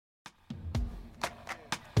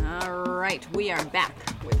All right, we are back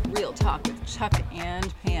with Real Talk with Chuck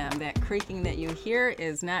and Pam. That creaking that you hear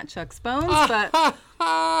is not Chuck's bones, but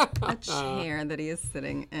a chair that he is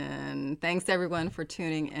sitting in. Thanks, everyone, for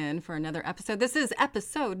tuning in for another episode. This is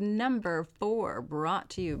episode number 4, brought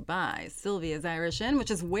to you by Sylvia's Irish Inn,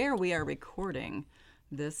 which is where we are recording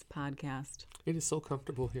this podcast. It is so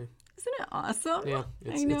comfortable here. Isn't it awesome? Yeah,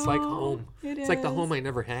 it's like home. It's like the home I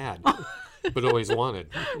never had, but always wanted.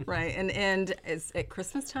 Right, and it's at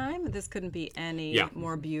Christmas time. This couldn't be any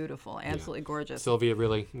more beautiful. Absolutely gorgeous. Sylvia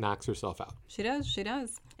really knocks herself out. She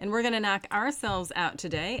does. And we're going to knock ourselves out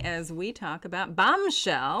today as we talk about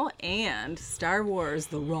Bombshell and Star Wars: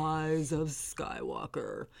 The Rise of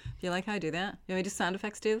Skywalker. Do you like how I do that? You want me to do sound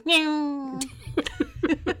effects too?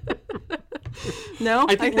 No,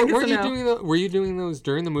 I think were you doing those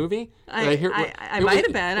during the movie? I might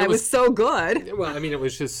have been. I was so good. Well, I mean, it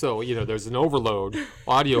was just so, there's an overload,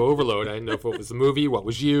 audio overload. I didn't know if it was the movie, what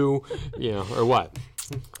was you, or what.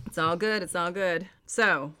 It's all good.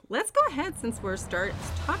 So let's go ahead, since we're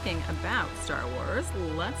talking about Star Wars.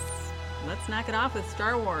 Let's knock it off with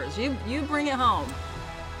Star Wars. You bring it home.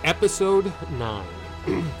 Episode 9.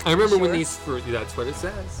 I remember when these first, that's what it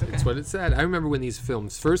says. Okay. It's what it said. I remember when these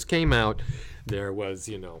films first came out, there was,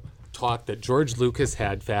 talk that George Lucas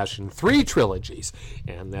had fashioned 3 trilogies,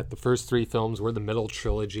 and that the first 3 films were the middle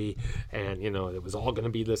trilogy, and, it was all going to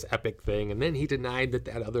be this epic thing. And then he denied that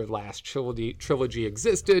other last trilogy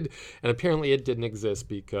existed, and apparently it didn't exist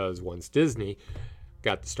because once Disney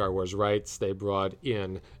got the Star Wars rights, they brought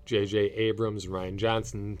in J.J. Abrams and Rian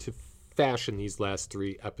Johnson to fashion these last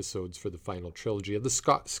 3 episodes for the final trilogy of the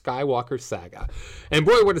Skywalker saga. And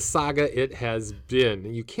boy, what a saga it has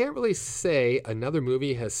been. You can't really say another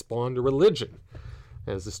movie has spawned a religion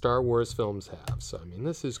as the Star Wars films have. So, I mean,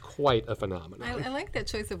 this is quite a phenomenon. I like that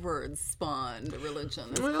choice of words, spawned a religion.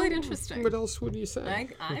 That's quite interesting. What else would you say?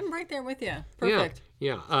 I'm right there with you. Perfect.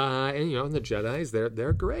 Yeah. And the Jedis,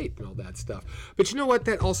 they're great and all that stuff. But you know what?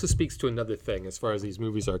 That also speaks to another thing as far as these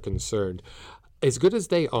movies are concerned. As good as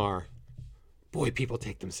they are, boy, people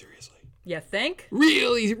take them seriously. You think?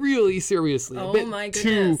 Really, really seriously. Oh, my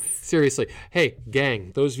goodness. Too seriously. Hey,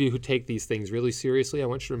 gang, those of you who take these things really seriously, I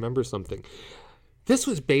want you to remember something. This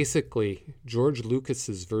was basically George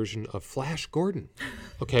Lucas's version of Flash Gordon.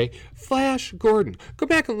 Okay? Flash Gordon. Go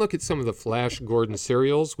back and look at some of the Flash Gordon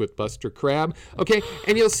serials with Buster Crabbe. Okay?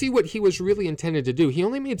 And you'll see what he was really intended to do. He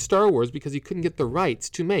only made Star Wars because he couldn't get the rights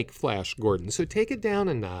to make Flash Gordon. So take it down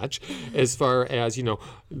a notch as far as,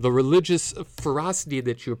 the religious ferocity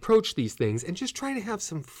that you approach these things, and just try to have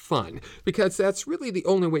some fun, because that's really the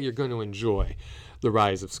only way you're going to enjoy The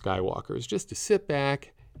Rise of Skywalker, is just to sit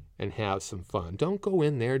back and have some fun. Don't go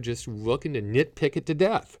in there just looking to nitpick it to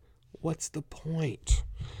death. What's the point?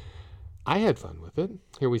 I had fun with it.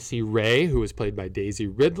 Here we see Rey, who is played by Daisy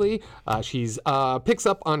Ridley. She's picks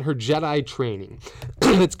up on her Jedi training.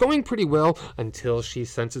 It's going pretty well until she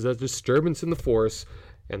senses a disturbance in the Force,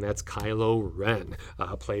 and that's Kylo Ren,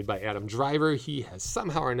 played by Adam Driver. He has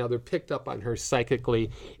somehow or another picked up on her psychically,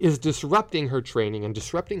 is disrupting her training and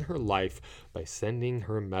disrupting her life by sending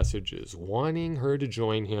her messages, wanting her to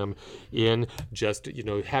join him in just,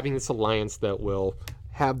 having this alliance that will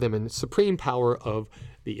have them in supreme power of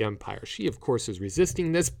the Empire. She, of course, is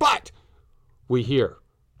resisting this, but we hear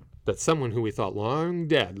that someone who we thought long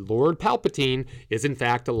dead, Lord Palpatine, is in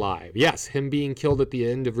fact alive. Yes, him being killed at the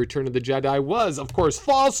end of Return of the Jedi was, of course,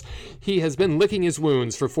 false. He has been licking his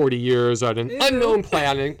wounds for 40 years on an unknown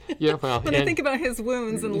planet. Yeah, well, when I think about his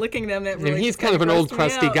wounds and licking them, it really and he's kind of an old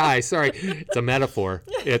crusty guy. Sorry, it's a metaphor.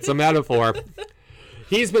 It's a metaphor.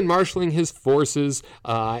 He's been marshaling his forces,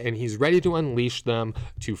 and he's ready to unleash them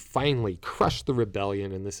to finally crush the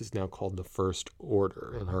rebellion, and this is now called the First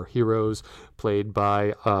Order. And our heroes, played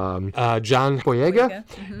by John Boyega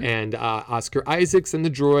and Oscar Isaacs, and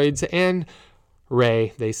the droids, and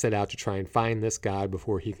Rey, they set out to try and find this guy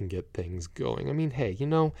before he can get things going. I mean, hey,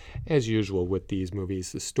 as usual with these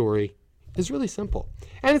movies, the story is really simple.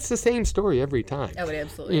 And it's the same story every time. Oh, it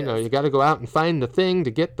absolutely is. You got to go out and find the thing to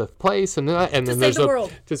get the place, and then there's the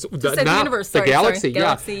world. To save the universe. The galaxy,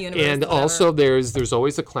 Galaxy, universe, and also there's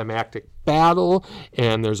always a climactic battle,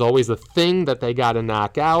 and there's always a thing that they got to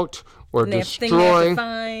knock out or destroy. They have to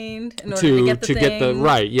find in order to get the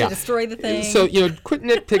thing, to destroy the thing. So quit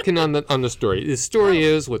nitpicking on the story. The story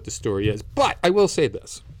is what the story is. But I will say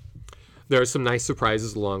this: there are some nice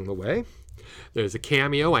surprises along the way. There's a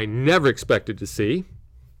cameo I never expected to see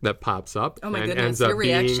that pops up. Oh, my and goodness. ends up Your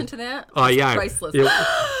reaction to that? Yeah. Priceless.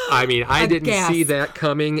 I didn't see that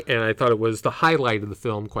coming, and I thought it was the highlight of the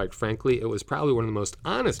film, quite frankly. It was probably one of the most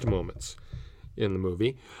honest moments in the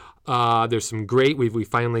movie. There's some great, we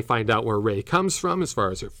finally find out where Rey comes from as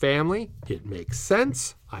far as her family. It makes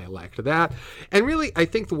sense. I liked that. And really, I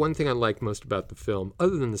think the one thing I liked most about the film,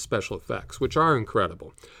 other than the special effects, which are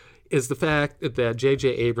incredible, is the fact that J.J.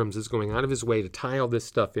 Abrams is going out of his way to tie all this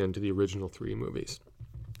stuff into the original 3 movies.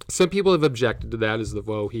 Some people have objected to that as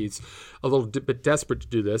though he's a little bit desperate to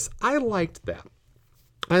do this. I liked that.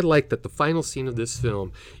 I liked that the final scene of this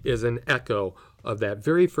film is an echo of that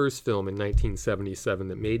very first film in 1977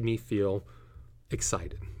 that made me feel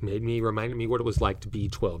excited, reminded me what it was like to be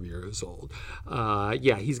 12 years old.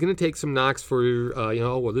 Yeah, he's going to take some knocks for,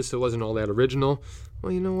 well, this wasn't all that original.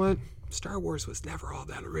 Well, you know what? Star Wars was never all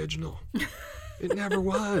that original. It never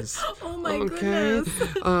was. Oh my goodness.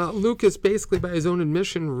 Lucas basically, by his own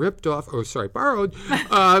admission, borrowed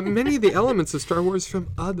many of the elements of Star Wars from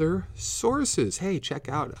other sources. Hey, check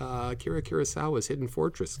out Akira Kurosawa's Hidden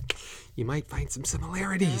Fortress. You might find some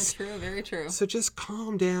similarities. True, very true. So just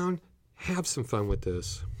calm down, have some fun with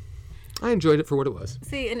this. I enjoyed it for what it was.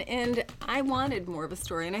 See, and I wanted more of a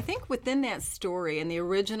story. And I think within that story and the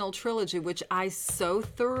original trilogy, which I so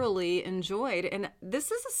thoroughly enjoyed, and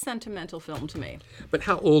this is a sentimental film to me. But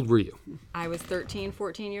how old were you? I was 13,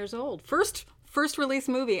 14 years old. First release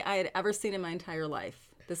movie I had ever seen in my entire life.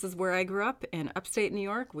 This is where I grew up in upstate New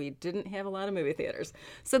York. We didn't have a lot of movie theaters.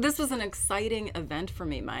 So this was an exciting event for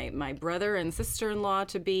me. My brother and sister-in-law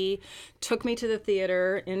to-be took me to the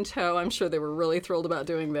theater in tow. I'm sure they were really thrilled about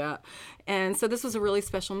doing that. And so this was a really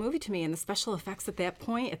special movie to me. And the special effects at that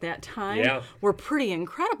point, at that time, were pretty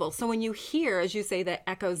incredible. So when you hear, as you say, that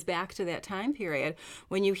echoes back to that time period,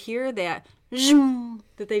 when you hear that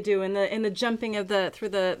that they do in the jumping of through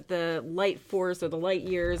the light force or the light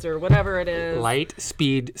years or whatever it is. Light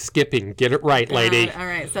speed skipping. Get it right, lady. All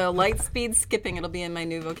right. So light speed skipping. It'll be in my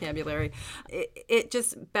new vocabulary. It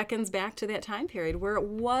just beckons back to that time period where it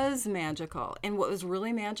was magical. And what was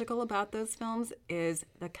really magical about those films is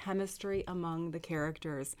the chemistry among the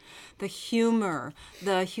characters, the humor,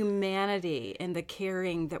 the humanity, and the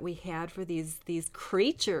caring that we had for these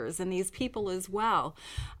creatures and these people as well.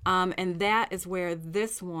 And that is where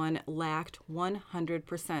this one lacked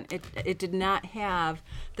 100%. It did not have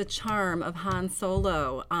the charm of Han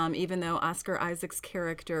Solo, even though Oscar Isaac's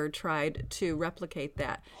character tried to replicate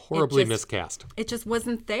that. Horribly miscast. It just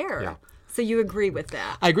wasn't there. Yeah. So you agree with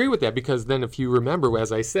that? I agree with that because then if you remember,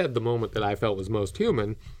 as I said, the moment that I felt was most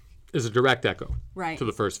human is a direct echo to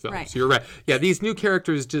the first film. Right. So you're right. Yeah, these new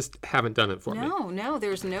characters just haven't done it for me. No,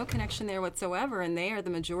 there's no connection there whatsoever, and they are the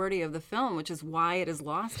majority of the film, which is why it is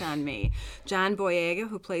lost on me. John Boyega,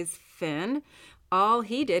 who plays Finn, all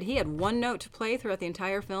he did, he had one note to play throughout the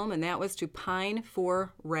entire film, and that was to pine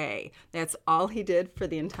for Rey. That's all he did for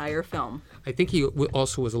the entire film. I think he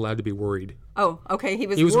also was allowed to be worried. Oh, okay. He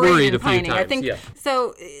was worried and a few pining. times. I think yeah.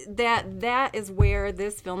 So. That is where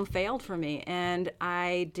this film failed for me, and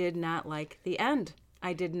I did not like the end.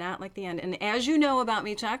 And as you know about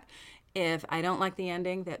me, Chuck, if I don't like the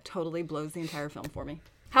ending, that totally blows the entire film for me.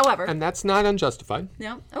 However, and that's not unjustified.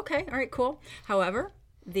 No. Okay. All right. Cool. However,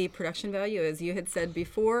 the production value, as you had said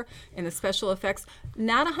before, and the special effects,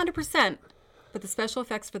 not 100%, but the special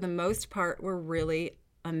effects for the most part were really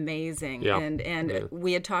amazing. Yeah. And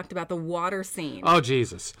we had talked about the water scene. Oh,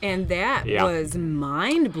 Jesus. And that was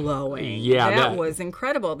mind-blowing. Yeah. That was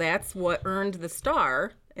incredible. That's what earned the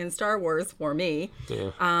star in Star Wars for me.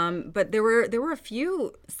 Yeah. But there were a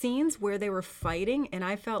few scenes where they were fighting, and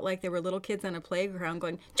I felt like there were little kids on a playground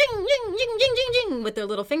going, jing, jing, jing, jing, jing, jing, with their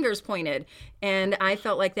little fingers pointed. And I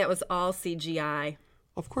felt like that was all CGI.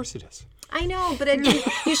 Of course it is. I know, but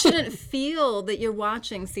you shouldn't feel that you're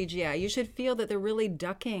watching CGI. You should feel that they're really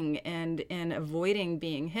ducking and avoiding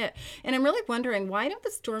being hit. And I'm really wondering, why don't the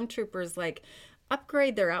stormtroopers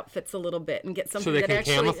upgrade their outfits a little bit and get something that actually... So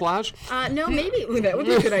they can camouflage? No, maybe that would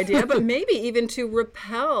be a good idea, but maybe even to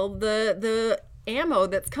repel the ammo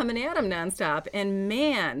that's coming at them nonstop. And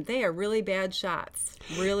man, they are really bad shots.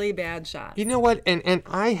 Really bad shots. You know what? And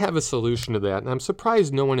I have a solution to that, and I'm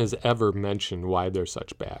surprised no one has ever mentioned why they're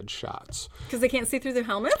such bad shots. Because they can't see through their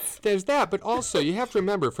helmets? There's that, but also you have to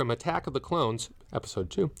remember from Attack of the Clones, Episode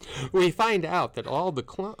 2, we find out that all these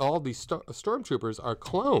stormtroopers are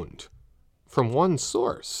cloned from one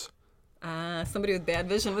source. Somebody with bad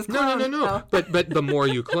vision was cloned. No. But the more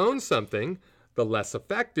you clone something, the less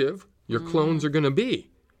effective your clones are going to be.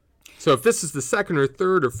 So if this is the second or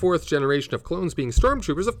third or fourth generation of clones being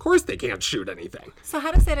stormtroopers, of course they can't shoot anything. So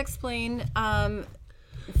how does that explain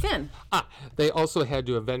Finn? They also had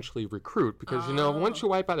to eventually recruit because, once you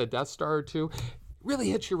wipe out a Death Star or two, really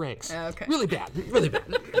hits your ranks. Okay. Really bad. Really bad.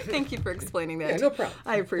 Thank you for explaining that. Yeah, no problem.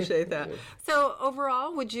 I appreciate that. So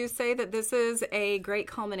overall, would you say that this is a great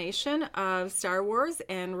culmination of Star Wars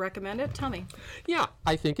and recommend it? Tell me. Yeah,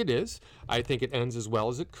 I think it is. I think it ends as well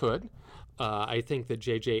as it could. I think that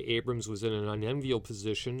J.J. Abrams was in an unenviable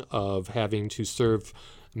position of having to serve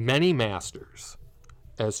many masters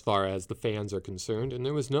as far as the fans are concerned, and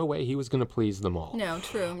there was no way he was going to please them all. No,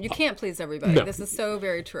 true. You can't please everybody. No. This is so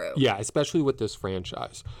very true. Yeah, especially with this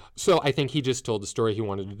franchise. So I think he just told the story he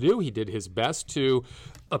wanted to do. He did his best to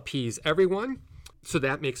appease everyone, so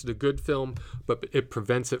that makes it a good film, but it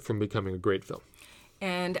prevents it from becoming a great film.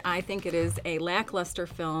 And I think it is a lackluster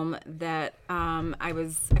film that I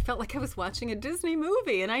felt like I was watching a Disney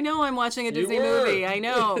movie. And I know I'm watching a Disney movie, I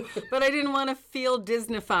know. But I didn't want to feel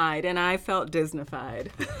Disneyfied, and I felt Disneyfied.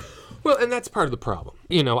 Well, and that's part of the problem.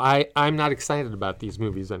 You know, I'm not excited about these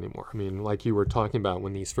movies anymore. I mean, like you were talking about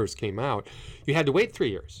when these first came out, you had to wait 3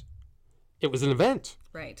 years. It was an event.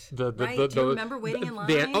 Right. Do you remember waiting in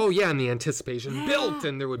line? And the anticipation built,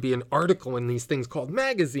 and there would be an article in these things called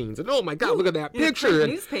magazines, and oh my God, look at that picture!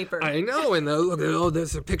 And newspaper. I know, and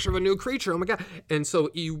there's a picture of a new creature. Oh my God! And so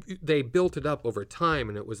they built it up over time,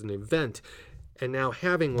 and it was an event. And now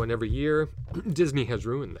having one every year, Disney has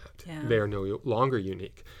ruined that. Yeah. They are no longer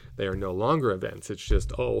unique. They are no longer events. It's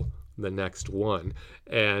just the next one.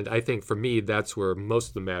 And I think for me, that's where most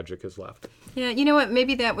of the magic is left. Yeah, you know what?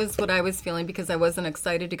 Maybe that was what I was feeling because I wasn't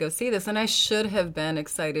excited to go see this, and I should have been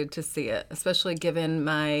excited to see it, especially given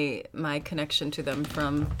my connection to them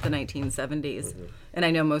from the 1970s. Mm-hmm. And I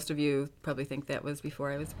know most of you probably think that was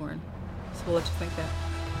before I was born. So we'll let you think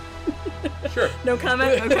that. Sure. No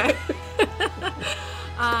comment? Okay.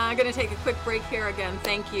 I'm going to take a quick break here. Again,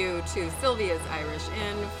 thank you to Sylvia's Irish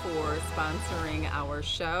Inn for sponsoring our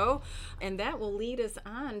show. And that will lead us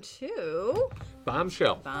on to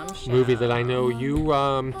Bombshell. Bombshell. Movie that I know you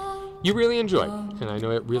really enjoyed, and I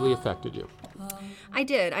know it really affected you. I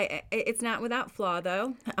did. It's not without flaw,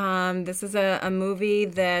 though. This is a movie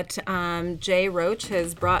that Jay Roach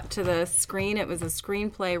has brought to the screen. It was a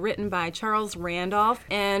screenplay written by Charles Randolph,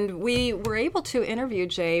 and we were able to interview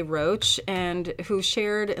Jay Roach, and who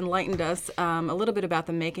enlightened us a little bit about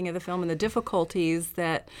the making of the film and the difficulties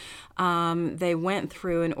that they went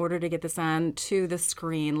through in order to get this on to the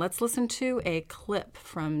screen. Let's listen to a clip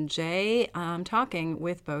from Jay talking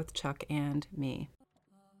with both Chuck and me.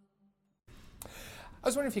 I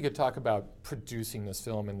was wondering if you could talk about producing this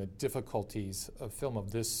film and the difficulties a film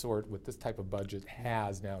of this sort with this type of budget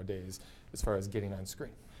has nowadays as far as getting on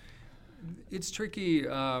screen. It's tricky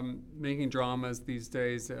making dramas these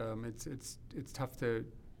days. It's tough to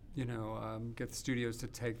get the studios to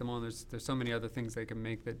take them on. There's so many other things they can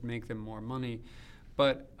make that make them more money,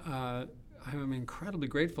 but I'm incredibly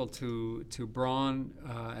grateful to Braun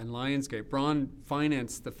and Lionsgate. Braun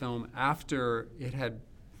financed the film after it had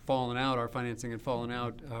fallen out. Our financing had fallen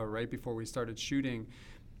out right before we started shooting.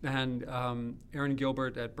 And Aaron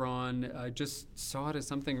Gilbert at Braun just saw it as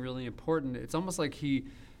something really important. It's almost like he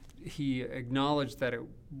acknowledged that it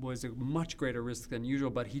was a much greater risk than usual,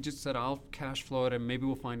 but he just said, I'll cash flow it and maybe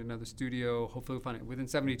we'll find another studio. Hopefully we'll find it. Within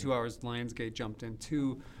 72 hours, Lionsgate jumped in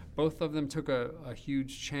too. Both of them took a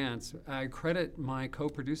huge chance. I credit my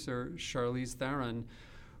co-producer, Charlize Theron,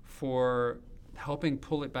 for helping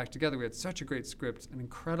pull it back together. We had such a great script, an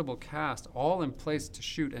incredible cast, all in place to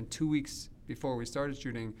shoot, and 2 weeks before we started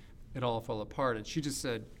shooting, it all fell apart. And she just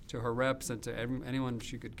said to her reps and to anyone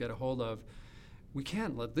she could get a hold of, we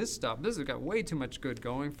can't let this stop. This has got way too much good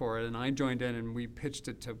going for it. And I joined in and we pitched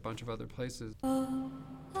it to a bunch of other places.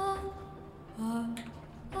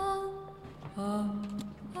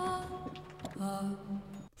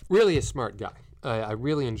 Really a smart guy. I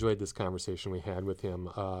really enjoyed this conversation we had with him.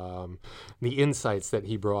 The insights that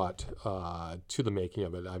he brought to the making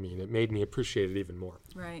of it, I mean, it made me appreciate it even more.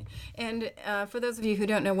 Right. And for those of you who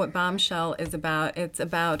don't know what Bombshell is about, it's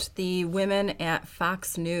about the women at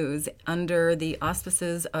Fox News under the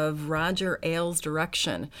auspices of Roger Ailes'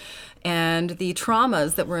 direction and the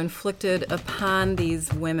traumas that were inflicted upon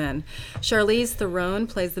these women. Charlize Theron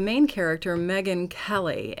plays the main character, Megyn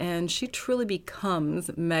Kelly, and she truly becomes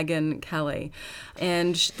Megyn Kelly.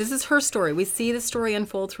 And this is her story. We see the story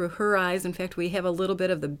unfold through her eyes. In fact, we have a little bit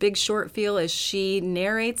of the Big Short feel as she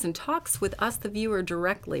narrates and talks with us, the viewer,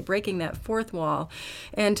 directly, breaking that fourth wall,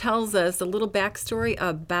 and tells us a little backstory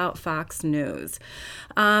about Fox News.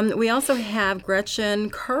 We also have Gretchen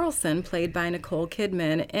Carlson, played by Nicole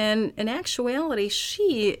Kidman, and in actuality,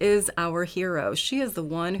 she is our hero. She is the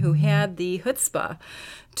one who had the chutzpah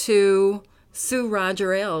to Sue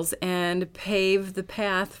Roger Ailes and pave the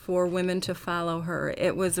path for women to follow her.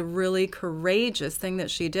 It was a really courageous thing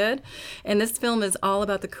that she did. And this film is all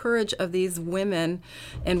about the courage of these women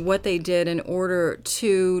and what they did in order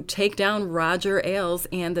to take down Roger Ailes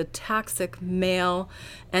and the toxic male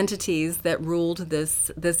entities that ruled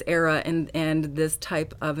this era and this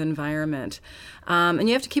type of environment. And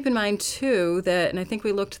you have to keep in mind, too, that, and I think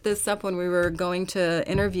we looked this up when we were going to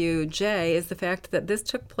interview Jay, is the fact that this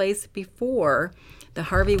took place before the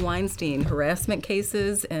Harvey Weinstein harassment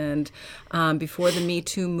cases and before the Me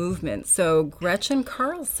Too movement. So Gretchen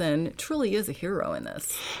Carlson truly is a hero in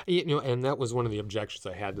this. And that was one of the objections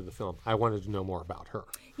I had to the film. I wanted to know more about her.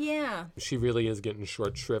 Yeah. She really is getting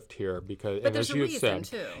short shrift here because, But and there's as a you reason,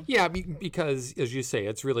 said, too. yeah, because as you say,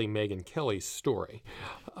 it's really Megyn Kelly's story,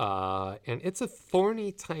 and it's a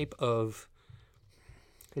thorny type of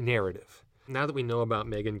narrative. Now that we know about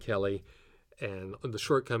Megyn Kelly and the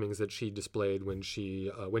shortcomings that she displayed when she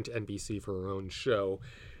went to NBC for her own show,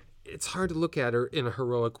 it's hard to look at her in a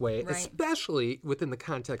heroic way, Right. especially within the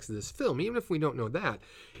context of this film. Even if we don't know that,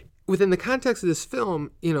 within the context of this film,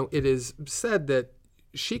 it is said that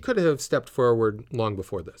she could have stepped forward long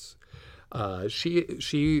before this.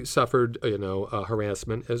 She suffered,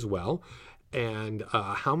 harassment as well, and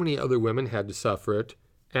how many other women had to suffer it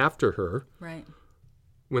after her? Right.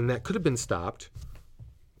 When that could have been stopped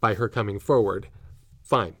by her coming forward.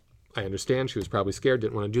 Fine, I understand she was probably scared,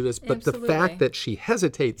 didn't want to do this, but Absolutely. the fact that she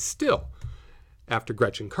hesitates still after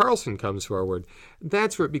Gretchen Carlson comes forward,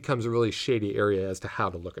 that's where it becomes a really shady area as to how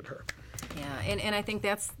to look at her. Yeah, and I think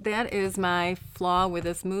that is my flaw with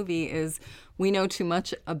this movie is we know too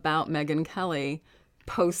much about Megyn Kelly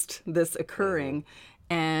post this occurring,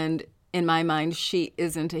 and in my mind, she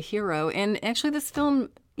isn't a hero. And actually, this film,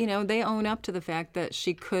 they own up to the fact that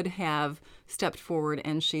she could have stepped forward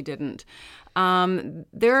and she didn't.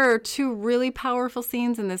 There are two really powerful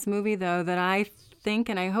scenes in this movie, though, that I think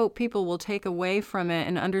and I hope people will take away from it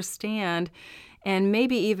and understand, and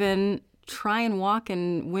maybe even try and walk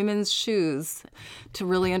in women's shoes to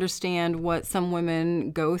really understand what some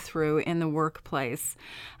women go through in the workplace.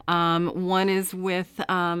 One is with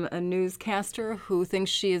a newscaster who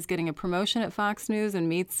thinks she is getting a promotion at Fox News and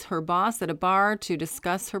meets her boss at a bar to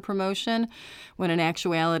discuss her promotion, when in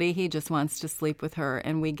actuality he just wants to sleep with her.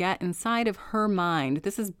 And we get inside of her mind.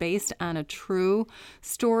 This is based on a true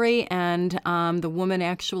story, and the woman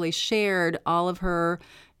actually shared all of her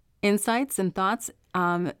insights and thoughts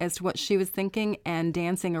as to what she was thinking and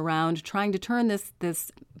dancing around, trying to turn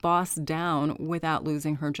this boss down without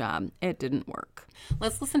losing her job. It didn't work.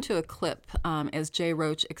 Let's listen to a clip as Jay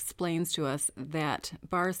Roach explains to us that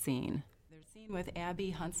bar scene. There's a scene with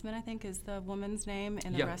Abby Huntsman, I think is the woman's name,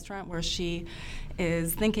 in the restaurant, where she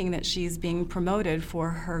is thinking that she's being promoted for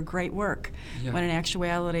her great work, when in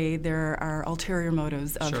actuality there are ulterior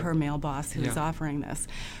motives of her male boss who is offering this.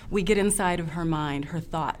 We get inside of her mind, her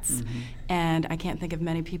thoughts, and I can't think of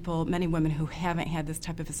many women who haven't had this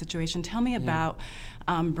type of a situation. Tell me about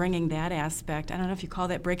bringing that aspect. I don't know if you call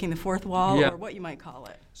that breaking the fourth wall or what you might call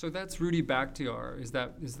it. So that's Rudy Bakhtiar, is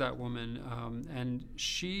that woman, and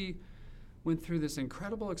she went through this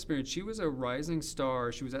incredible experience. She was a rising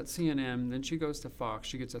star. She was at CNN, then she goes to Fox.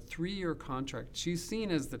 She gets a 3-year contract. She's seen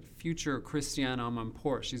as the future Christiane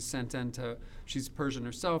Amanpour. She's Persian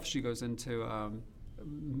herself. She goes into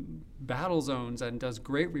battle zones and does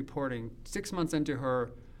great reporting. 6 months into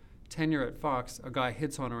her tenure at Fox, a guy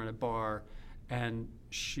hits on her in a bar, and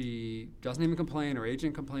she doesn't even complain. Her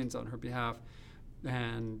agent complains on her behalf,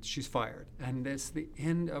 and she's fired. And it's the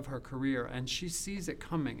end of her career, and she sees it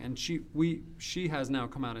coming. And she has now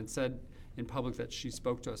come out and said in public that she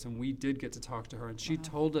spoke to us, and we did get to talk to her, and she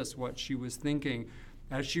told us what she was thinking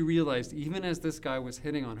as she realized, even as this guy was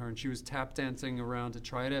hitting on her, and she was tap dancing around to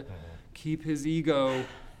try to keep his ego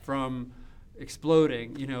from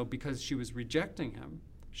exploding, because she was rejecting him.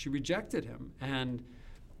 She rejected him, and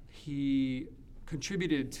he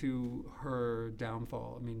contributed to her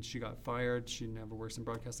downfall. I mean, she got fired. She never works in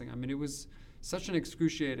broadcasting. I mean, it was such an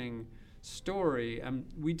excruciating story. And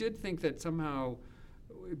we did think that somehow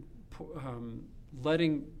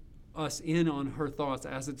letting us in on her thoughts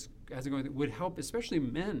as it's going would help, especially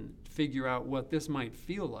men, figure out what this might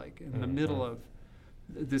feel like in the middle of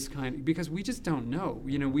this kind, because we just don't know.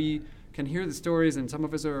 We can hear the stories, and some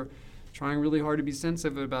of us are trying really hard to be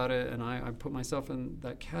sensitive about it, and I put myself in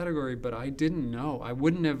that category, but I didn't know. I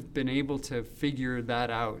wouldn't have been able to figure that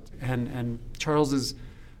out. And Charles's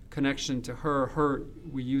connection to her,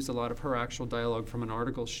 we used a lot of her actual dialogue from an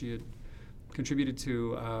article she had contributed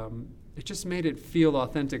to. It just made it feel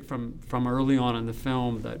authentic from early on in the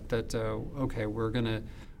film that okay, we're going to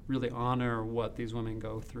really honor what these women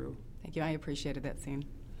go through. Thank you. I appreciated that scene.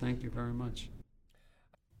 Thank you very much.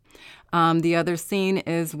 The other scene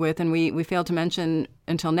is with, and we failed to mention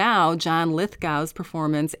until now, John Lithgow's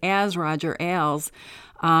performance as Roger Ailes.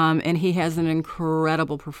 And he has an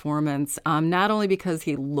incredible performance, not only because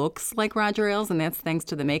he looks like Roger Ailes, and that's thanks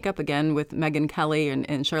to the makeup, again, with Megyn Kelly and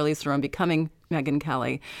Charlize Theron becoming Megyn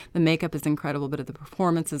Kelly. The makeup is incredible, but the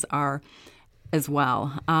performances are as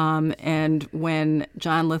well. And when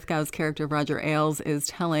John Lithgow's character of Roger Ailes is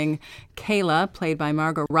telling Kayla, played by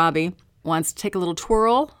Margot Robbie, wants to take a little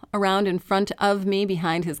twirl around in front of me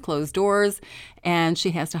behind his closed doors, and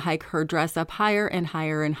she has to hike her dress up higher and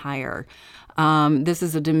higher and higher. This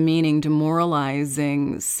is a demeaning,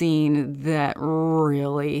 demoralizing scene that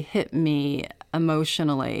really hit me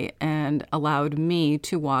emotionally and allowed me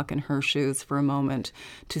to walk in her shoes for a moment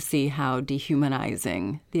to see how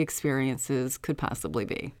dehumanizing the experiences could possibly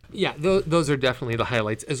be. Yeah, those are definitely the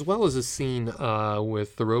highlights, as well as a scene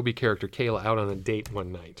with the Robbie character Kayla out on a date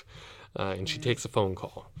one night, and she takes a phone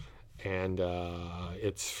call. And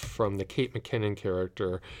it's from the Kate McKinnon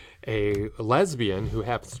character, a lesbian who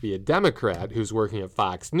happens to be a Democrat who's working at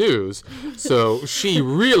Fox News. So she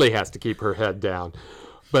really has to keep her head down.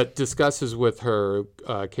 But discusses with her,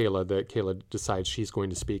 Kayla, that Kayla decides she's going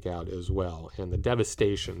to speak out as well. And the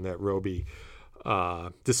devastation that Robbie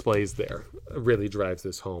displays there really drives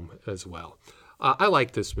this home as well. I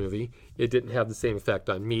like this movie. It didn't have the same effect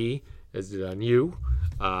on me as it did on you.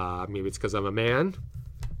 Maybe it's because I'm a man.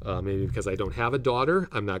 Maybe because I don't have a daughter.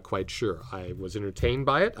 I'm not quite sure. I was entertained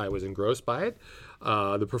by it. I was engrossed by it.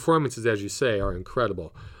 The performances, as you say, are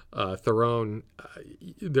incredible. Theron,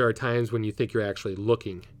 there are times when you think you're actually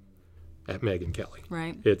looking at Megyn Kelly.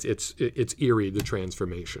 Right. It's eerie, the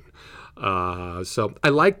transformation. So I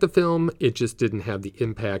liked the film. It just didn't have the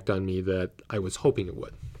impact on me that I was hoping it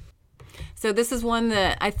would. So this is one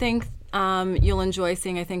that I think you'll enjoy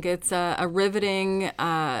seeing. I think it's a riveting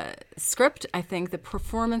script. I think the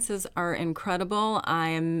performances are incredible. I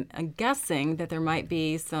am guessing that there might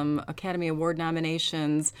be some Academy Award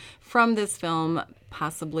nominations from this film,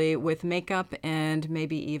 possibly with makeup and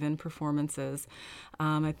maybe even performances.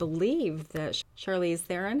 I believe that Charlize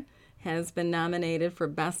Theron has been nominated for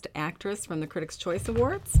Best Actress from the Critics' Choice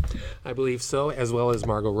Awards. I believe so, as well as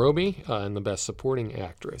Margot Robbie in the Best Supporting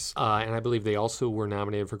Actress. And I believe they also were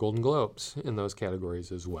nominated for Golden Globes in those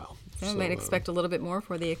categories as well. So we might expect a little bit more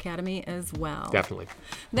for the Academy as well. Definitely.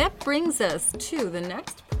 That brings us to the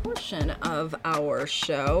next portion of our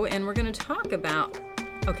show, and we're going to talk about,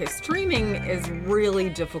 streaming is really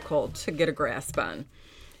difficult to get a grasp on.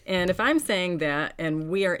 And if I'm saying that and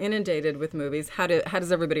we are inundated with movies, how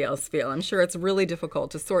does everybody else feel? I'm sure it's really difficult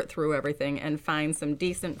to sort through everything and find some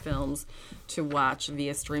decent films to watch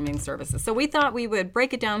via streaming services. So we thought we would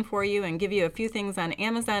break it down for you and give you a few things on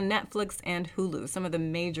Amazon, Netflix, and Hulu, some of the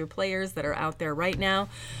major players that are out there right now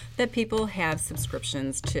that people have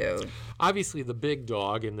subscriptions to. Obviously, the big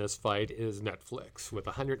dog in this fight is Netflix. With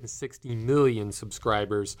 160 million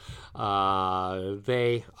subscribers,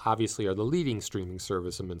 they obviously are the leading streaming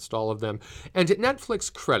service amongst all of them. And to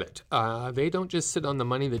Netflix credit, they don't just sit on the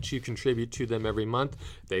money that you contribute to them every month.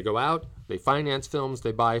 They go out, they finance films,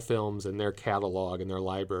 they buy films, and their catalog and their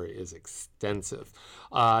library is extensive.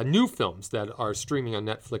 New films that are streaming on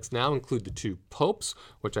Netflix now include The Two Popes,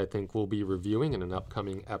 which I think we'll be reviewing in an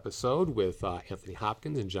upcoming episode with Anthony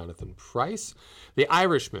Hopkins and Jonathan Pryce. The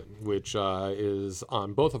Irishman, which is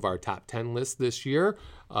on both of our top 10 lists this year,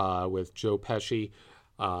 with Joe Pesci,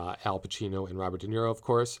 Al Pacino, and Robert De Niro, of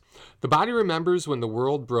course. The Body Remembers When the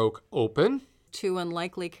World Broke Open. Two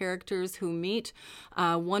unlikely characters who meet.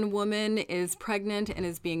 One woman is pregnant and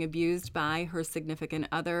is being abused by her significant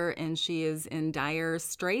other, and she is in dire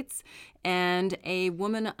straits. And a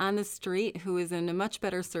woman on the street who is in a much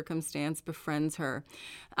better circumstance befriends her.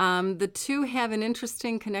 The two have an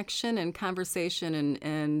interesting connection and conversation,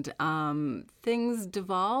 and things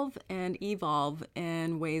devolve and evolve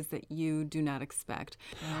in ways that you do not expect.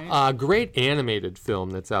 Right. Great animated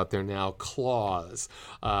film that's out there now, Claus.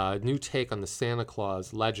 New take on the Santa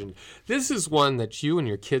Claus legend. This is one that you and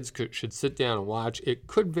your kids should sit down and watch. It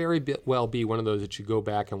could very well be one of those that you go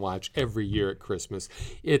back and watch every year at Christmas.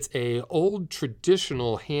 It's a old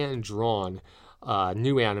traditional hand-drawn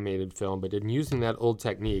new animated film, but in using that old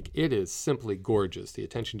technique, it is simply gorgeous. The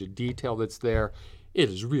attention to detail that's there It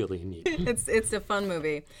is really neat. It's a fun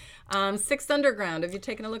movie. Sixth Underground. Have you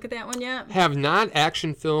taken a look at that one yet? Have not.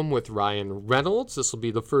 Action film with Ryan Reynolds. This will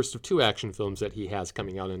be the first of 2 action films that he has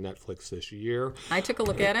coming out on Netflix this year. I took a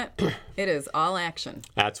look at it. It is all action.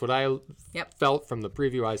 That's what I felt from the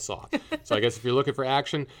preview I saw. So I guess if you're looking for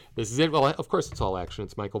action, this is it. Well, of course it's all action.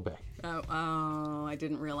 It's Michael Bay. Oh, I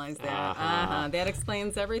didn't realize that. That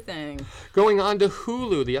explains everything. Going on to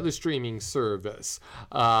Hulu, the other streaming service.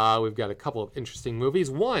 We've got a couple of interesting movies.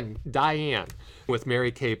 One, Diane, with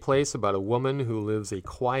Mary Kay Place, about a woman who lives a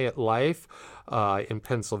quiet life in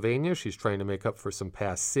Pennsylvania. She's trying to make up for some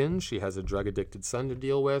past sins. She has a drug-addicted son to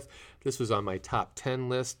deal with. This was on my top 10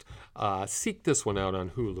 list. Seek this one out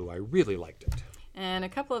on Hulu. I really liked it. And a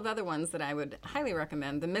couple of other ones that I would highly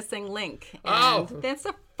recommend. The Missing Link. Oh! And that's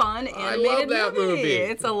a fun animated I love that movie.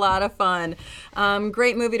 It's a lot of fun.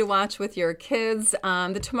 Great movie to watch with your kids.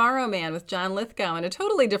 The Tomorrow Man with John Lithgow, and a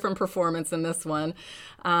totally different performance in this one.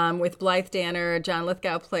 With Blythe Danner, John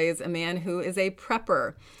Lithgow plays a man who is a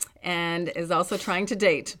prepper and is also trying to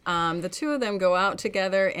date. The two of them go out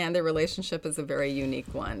together, and their relationship is a very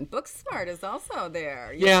unique one. Booksmart is also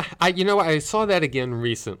there. Yeah, I saw that again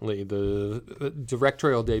recently. The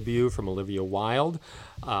directorial debut from Olivia Wilde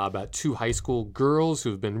about 2 high school girls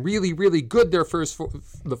who've been really, really good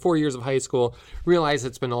the 4 years of high school, realize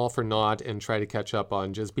it's been all for naught, and try to catch up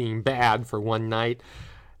on just being bad for one night.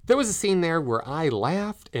 There was a scene there where I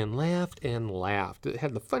laughed and laughed and laughed. It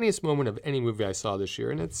had the funniest moment of any movie I saw this year,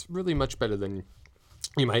 and it's really much better than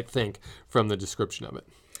you might think from the description of it.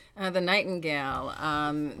 The Nightingale.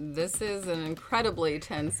 This is an incredibly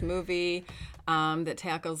tense movie that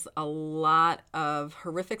tackles a lot of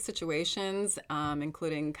horrific situations,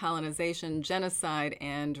 including colonization, genocide,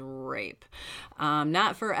 and rape.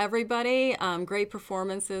 Not for everybody. Great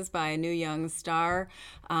performances by a new young star,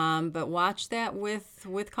 but watch that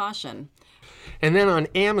with caution. And then on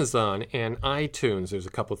Amazon and iTunes, there's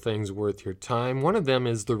a couple things worth your time. One of them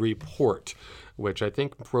is The Report, which I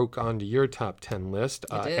think broke onto your top 10 list.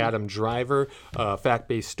 Adam Driver, a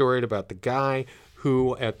fact-based story about the guy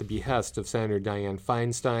who, at the behest of Senator Dianne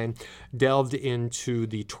Feinstein, delved into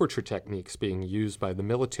the torture techniques being used by the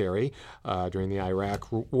military during the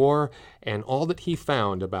Iraq War, and all that he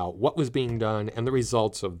found about what was being done and the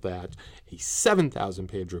results of that. A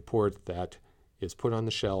 7,000-page report that is put on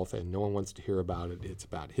the shelf and no one wants to hear about it. It's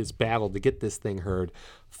about his battle to get this thing heard.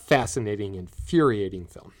 Fascinating, infuriating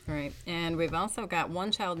film. Right. And we've also got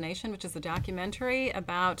One Child Nation, which is a documentary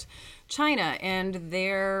about China and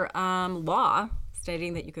their law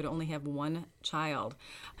stating that you could only have one child.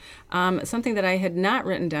 Something that I had not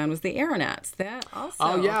written down was The Aeronauts. That also.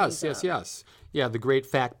 Oh, yes. Yeah, the great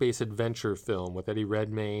fact-based adventure film with Eddie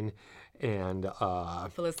Redmayne and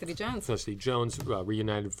Felicity Jones.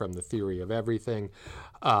 Reunited from the Theory of Everything.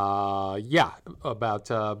 About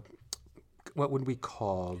what would we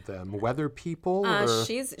call them? Weather people?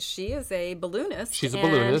 She is a balloonist. She's a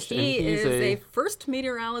balloonist, and he's a first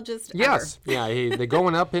meteorologist ever. Yes, they're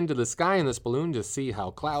going up into the sky in this balloon to see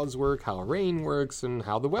how clouds work, how rain works, and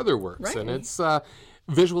how the weather works. Right. And it's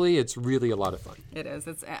visually, it's really a lot of fun. It is.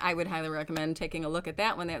 I would highly recommend taking a look at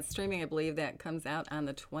that one. That's streaming, I believe, that comes out on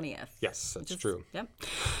the 20th. Yes, that's true. Yep.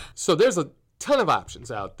 So there's a ton of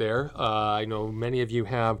options out there. I know many of you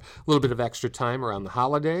have a little bit of extra time around the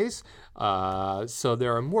holidays. So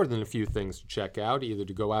there are more than a few things to check out, either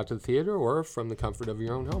to go out to the theater or from the comfort of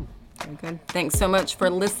your own home. Very good. Thanks so much for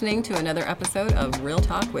listening to another episode of Real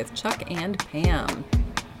Talk with Chuck and Pam.